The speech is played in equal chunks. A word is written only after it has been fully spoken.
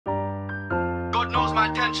my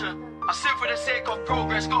intention. I sin for the sake of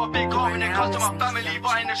progress. Got a big heart when it comes to my family,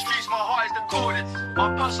 but in the streets my heart is the coldest. My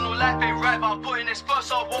personal life ain't right, but I'm putting this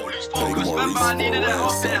first, I won't lose focus. Remember I needed a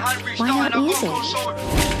help, and hand reached out and I got cold shoulders.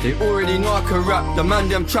 They already know I can rap, the man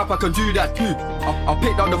them trap, I can do that too. I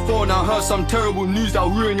picked up the phone, I heard some terrible news that'll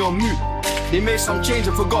ruin your mood. They made some change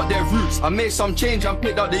and forgot their roots. I made some change and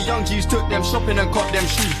picked up the young G's, took them shopping and cut them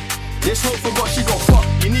shoes. This hoe forgot she got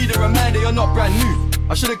fucked, you need a reminder you're not brand new.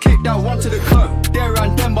 I should've kicked that one to the curb, there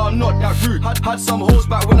and then, but I'm not that rude. Had some hoes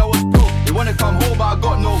back when I was broke, they wanna come home but I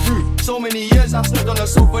got no roof. So many years I slept on the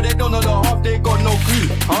sofa, they don't know the half, they got no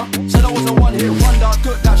clue. Said I was a one hit wonder, I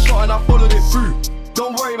took that shot and I followed it through.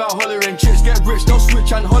 Don't worry about hollering chicks, get rich, don't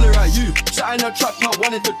switch and holler at you. Sat in a trap not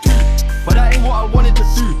wanting to do, but that ain't what I wanted to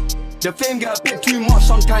do. The fame get a bit too much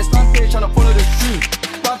sometimes, fanpage tryna follow the stream,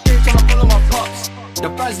 fanpage tryna follow my pops.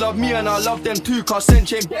 The fans love me and I love them too, cause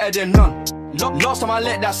Cinch ain't better than none. Last time I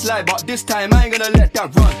let that slide, but this time I ain't gonna let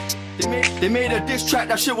that run. They made a diss track,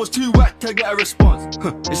 that shit was too whack to get a response.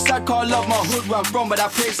 It's sad cause I love my hood where I'm from, but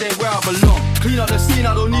that place ain't where I belong. Clean up the scene,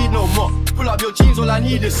 I don't need no more. Pull up your jeans, all I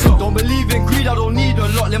need is sock. Don't believe in greed, I don't need a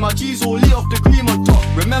lot. Let my G's all lit off the cream on top.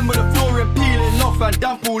 Remember the flooring peeling off and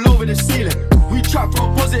damp all over the ceiling. We trap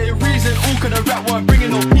for a positive reason, all cause the rap weren't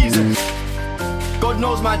bringing no peas in. God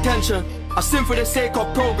knows my intention, I sin for the sake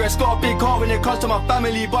of progress. Got a big heart when it comes to my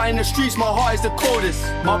family, but in the streets my heart is the coldest.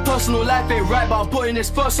 My personal life ain't right, but I'm putting this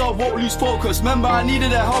first, so I won't lose focus. Remember I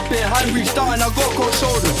needed a helping hand, reached out and I got cold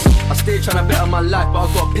shoulders. I stay trying to better my life, but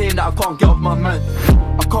I got pain that I can't get off my mind.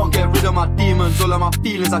 I can't get rid of my demons, all of my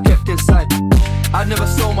feelings I kept inside. I'd never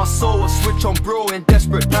sell my soul or switch on bro in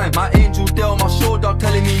desperate time. My angel there on my shoulder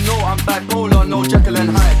telling me no, I'm bipolar, no Jekyll and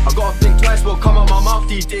Hyde. I gotta think twice what come out my mouth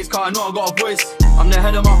these days, cause I know I got a voice. I'm the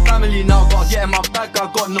head of my family now, gotta get in my bag,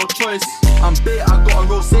 I got no choice. I'm bait, I got a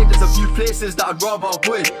roll safe, there's a few places that I'd rather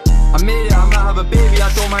avoid. I made it, I might have a baby,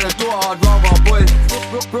 I don't mind a daughter, I'd rather avoid.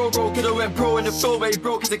 Bro, could've went pro in the flow, but he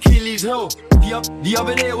broke his Achilles heel. The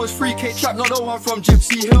other day it was 3K trap, not the one from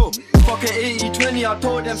Gypsy Hill. Fuck it 80-20, I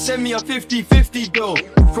told them send me a 50-50 bill.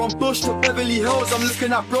 From Bush to Beverly Hills, I'm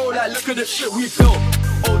looking at bro like look at the shit we built.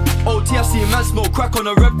 OTSC man smoke crack on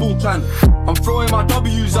a Red Bull plan. I'm throwing my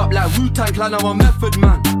W's up like Wu-Tang Clan, I'm a method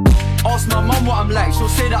man. Ask my mum what I'm like, she'll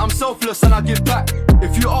say that I'm selfless and I give back.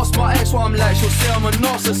 If you ask my ex what I'm like, she'll say I'm a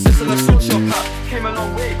narcissist and a sociopath. Came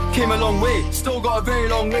a long way, still got a very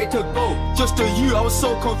long way to go. Just to you, I was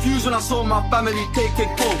so confused when I saw my family taking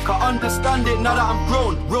coke. I understand it now that I'm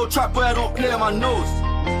grown, real trap boy I don't play on my nose.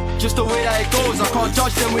 Just the way that it goes, I can't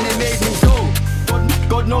judge them when they made me go.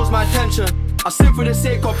 God knows my intention, I sin for the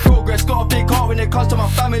sake of progress. Got a big heart when it comes to my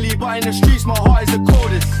family, but in the streets my heart is the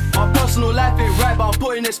coldest. My personal life ain't right, but I'm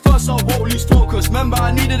putting this first, so I won't lose focus. Remember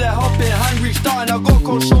I needed a helping hand, reached out and I got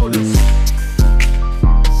cold shoulders.